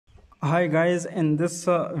Hi guys, in this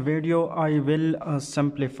video I will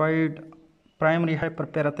simplify primary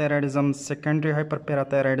hyperparathyroidism, secondary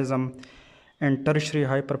hyperparathyroidism and tertiary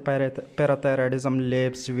hyperparathyroidism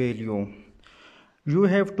labs value. You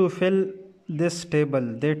have to fill this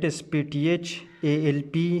table, that is PTH,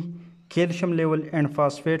 ALP, calcium level and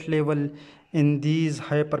phosphate level in these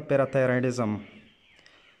hyperparathyroidism.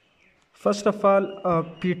 First of all,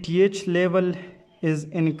 PTH level is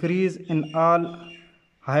increased in all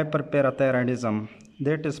hyperparathyroidism,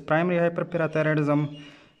 that is primary hyperparathyroidism,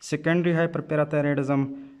 secondary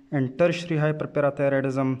hyperparathyroidism and tertiary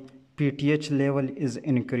hyperparathyroidism. PTH level is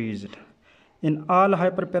increased. In all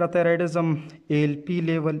hyperparathyroidism, ALP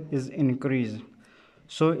level is increased.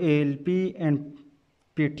 So ALP and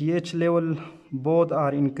PTH level both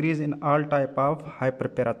are increased in all type of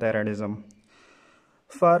hyperparathyroidism.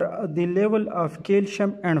 For the level of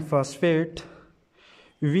calcium and phosphate,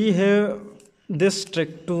 we have this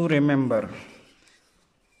trick to remember.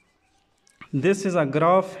 This is a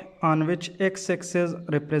graph on which x-axis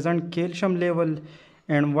represent calcium level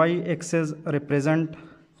and y-axis represent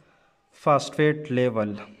phosphate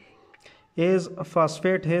level. As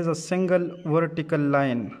phosphate has a single vertical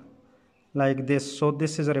line like this, so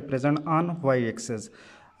this is represent on y-axis.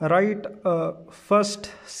 Write first,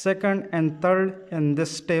 second and third in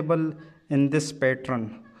this table in this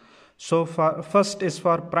pattern. So first is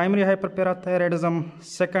for primary hyperparathyroidism,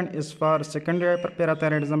 second is for secondary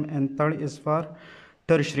hyperparathyroidism and third is for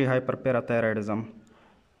tertiary hyperparathyroidism.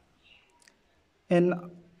 In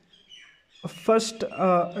first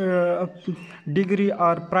degree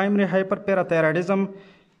or primary hyperparathyroidism,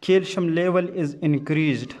 calcium level is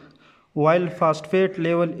increased while phosphate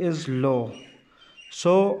level is low.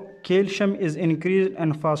 So calcium is increased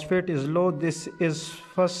and phosphate is low. This is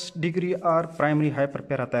first degree or primary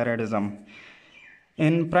hyperparathyroidism.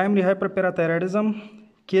 In primary hyperparathyroidism,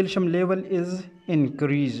 calcium level is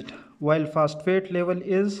increased while phosphate level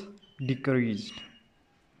is decreased.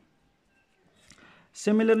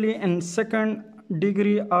 Similarly, in second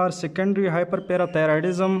degree or secondary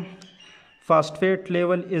hyperparathyroidism, phosphate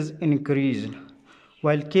level is increased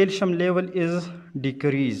while calcium level is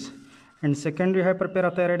decreased. And secondary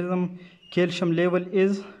hyperparathyroidism, calcium level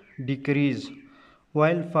is decreased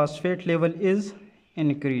while phosphate level is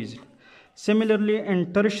increased. Similarly,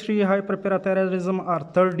 in tertiary hyperparathyroidism or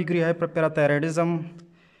third degree hyperparathyroidism,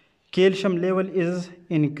 calcium level is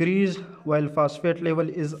increased while phosphate level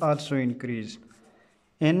is also increased.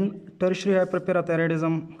 In tertiary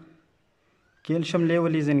hyperparathyroidism, calcium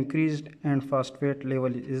level is increased and phosphate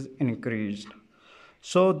level is increased.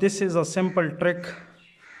 So this is a simple trick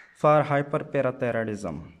for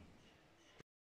hyperparathyroidism.